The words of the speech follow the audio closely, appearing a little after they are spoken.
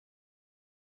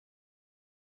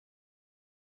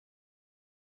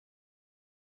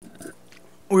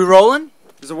We rolling?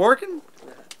 Is it working?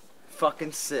 Yeah.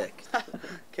 Fucking sick.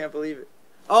 Can't believe it.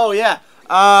 Oh yeah.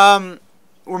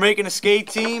 We're making a skate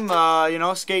team. You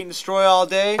know, skate and destroy all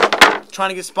day. Trying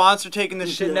to get sponsored, taking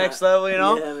this shit next level. You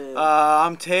know. Yeah, man.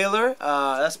 I'm Taylor.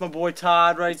 That's my boy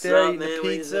Todd right there eating the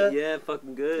pizza. Yeah,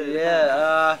 fucking good.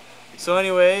 Yeah. So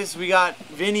anyways, we got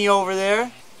Vinny over there.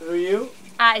 Who are you?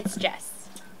 It's Jess.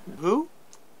 Who?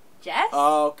 Jess?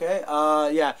 Oh, okay.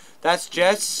 Yeah, that's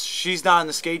Jess. She's not on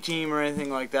the skate team or anything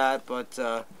like that, but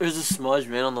There's a smudge,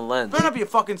 man, on the lens. better not be a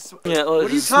fucking. Yeah, well,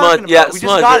 what are you smudge. talking about? Yeah, we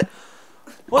smudge. just got it.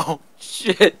 What? Oh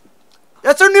shit.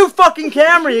 That's our new fucking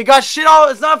camera. You got shit all.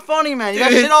 It's not funny, man. You got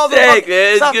Dude, shit all over. sick,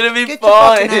 man. It's gonna be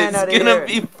fun. It's gonna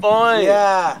be fun.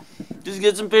 Yeah. Just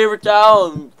get some paper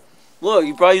towel. And look,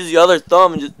 you probably use the other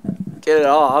thumb and just get it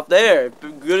off there.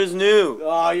 Good as new.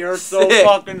 Oh, you're so Sick.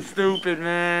 fucking stupid,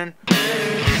 man.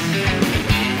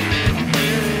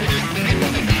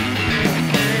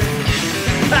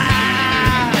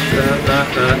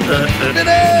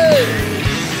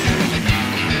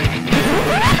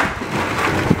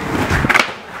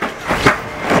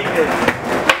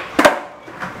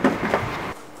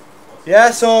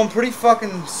 Yeah, so I'm pretty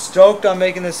fucking stoked on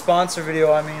making this sponsor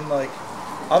video. I mean, like,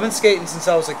 I've been skating since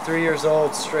I was like 3 years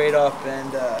old, straight up,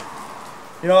 and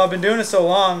you know, I've been doing it so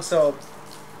long, so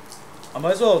I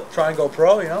might as well try and go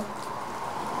pro, you know?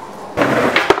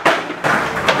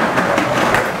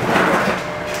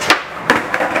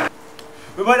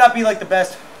 We might not be like the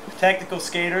best technical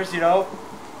skaters, you know?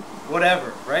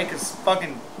 Whatever, right? Because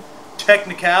fucking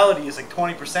technicality is like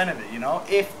 20% of it, you know?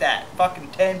 If that. Fucking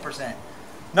 10%.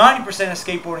 90% of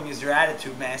skateboarding is your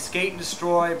attitude, man. Skate and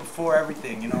destroy before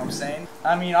everything, you know what I'm saying?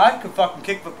 I mean, I could fucking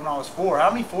kickflip when I was 4. How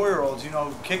many 4-year-olds you know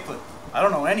who kickflip? I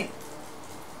don't know any.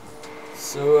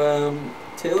 So,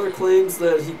 Taylor claims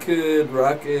that he could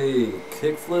rock a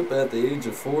kickflip at the age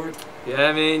of 4. Yeah,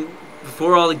 I mean,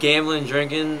 before all the gambling and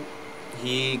drinking,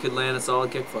 he could land a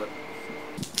solid kickflip.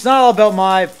 It's not all about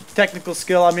my technical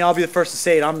skill. I mean, I'll be the first to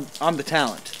say it. I'm the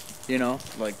talent, you know?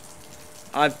 Like,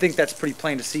 I think that's pretty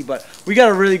plain to see, but we got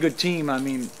a really good team. I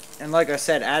mean, and like I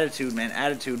said, attitude, man,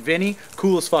 attitude. Vinny,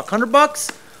 cool as fuck.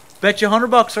 $100? Bet you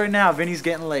 $100 right now, Vinny's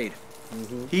getting laid.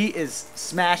 He is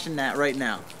smashing that right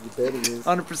now. You bet he is.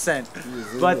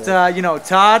 100%. But, you know,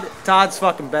 Todd's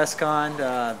fucking best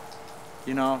kind.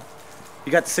 You know,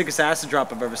 he got the sickest acid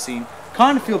drop I've ever seen.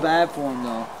 Kind of feel bad for him,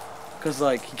 though. Because,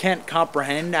 like, he can't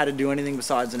comprehend how to do anything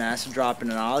besides an acid drop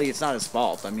and an ollie. It's not his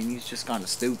fault. I mean, he's just kind of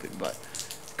stupid, but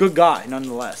good guy,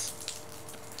 nonetheless.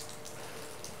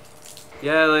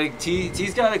 Yeah, like,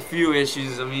 T's got like a few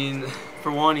issues. I mean,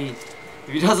 for one, if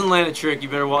he doesn't land a trick, you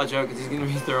better watch out because he's going to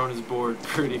be throwing his board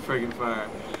pretty friggin' far.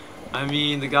 I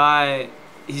mean, the guy,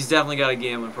 he's definitely got a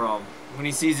gambling problem. When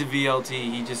he sees a VLT,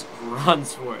 he just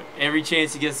runs for it. Every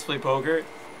chance he gets to play poker,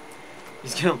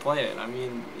 he's going to play it. I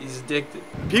mean, he's addicted.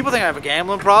 People think I have a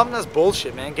gambling problem. That's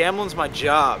bullshit, man. Gambling's my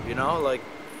job, you know? Like,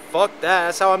 fuck that.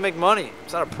 That's how I make money.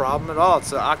 It's not a problem at all.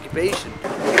 It's an occupation.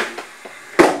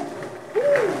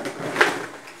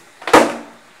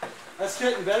 That's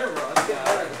getting better, bro. That's getting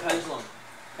better. Pendulum.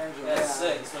 That's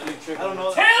sick. It's my new trick. I don't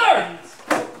know. Taylor!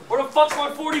 Where the fuck's my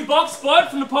 $40, bud,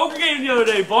 from the poker game the other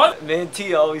day, bud? Man,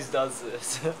 T always does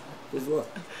this. Is what?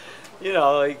 You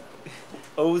know, like,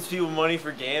 owes people money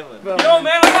for gambling. Yo,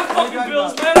 man, I got fucking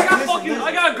bills, man.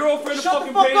 I got a girlfriend to Shut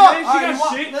fucking the fuck pay, up. man. She All right, got you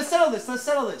want- shit. Let's settle this. Let's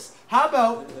settle this. How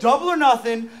about double or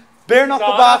nothing, bare knuckle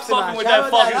Nah, I'm not boxing fucking match? with How that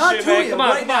about fucking Huh? shit, To man. you, Come on,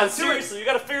 right come now, on. to it. Seriously, you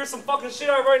gotta figure some fucking shit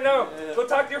out right now. Go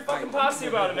talk to your fucking posse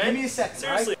about it, man. Give me a second,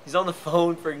 Seriously. He's on the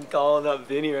phone freaking calling up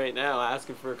Vinny right now,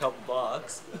 asking for a couple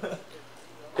bucks.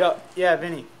 Yo, yeah,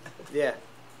 Vinny. Yeah.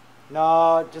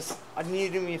 No, just, I need you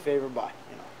to do me a favor, bye.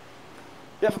 You know.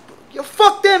 Yeah, yo,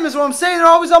 fuck them is what I'm saying. They're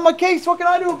always on my case. What can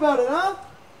I do about it, huh?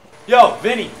 Yo,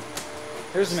 Vinny.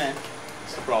 Here's the man.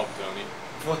 What's the problem, Tony?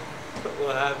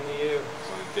 What happened to you?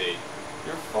 It's on a date.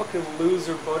 Your fucking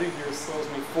loser buddy of yours owes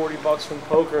me $40 from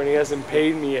poker and he hasn't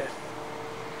paid me yet.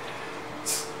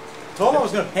 Told him I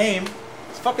was gonna pay him.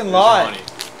 It's fucking Here's lie. your money.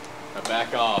 Now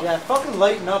back off. Yeah, fucking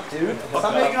lighten up, dude.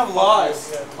 Stop making up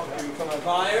lies. Yeah, fuck you. Come on.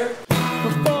 Liar.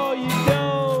 Before